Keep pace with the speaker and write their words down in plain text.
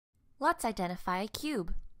Let's identify a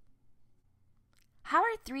cube. How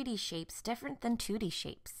are 3D shapes different than 2D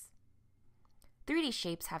shapes? 3D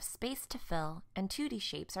shapes have space to fill, and 2D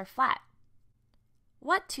shapes are flat.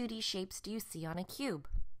 What 2D shapes do you see on a cube?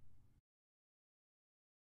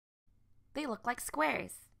 They look like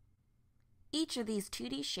squares. Each of these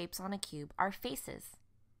 2D shapes on a cube are faces.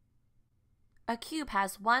 A cube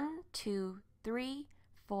has 1, 2, 3,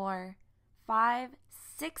 4, 5,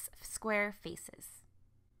 6 square faces.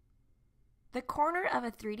 The corner of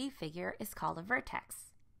a 3D figure is called a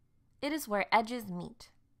vertex. It is where edges meet.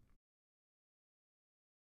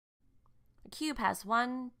 A cube has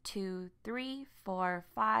 1, 2, 3, 4,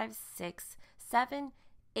 5, 6, 7,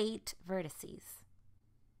 8 vertices.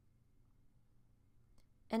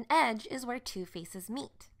 An edge is where two faces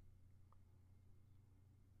meet.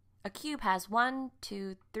 A cube has 1,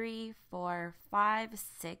 2, 3, 4, 5,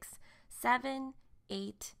 6, 7,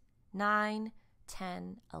 8, 9,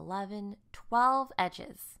 10, 11, 12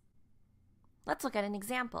 edges. Let's look at an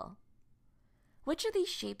example. Which of these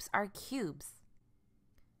shapes are cubes?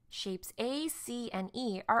 Shapes A, C, and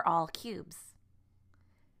E are all cubes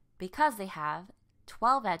because they have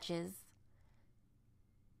 12 edges,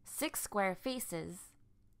 6 square faces,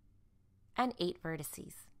 and 8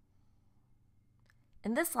 vertices.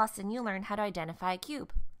 In this lesson, you learned how to identify a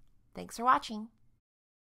cube. Thanks for watching.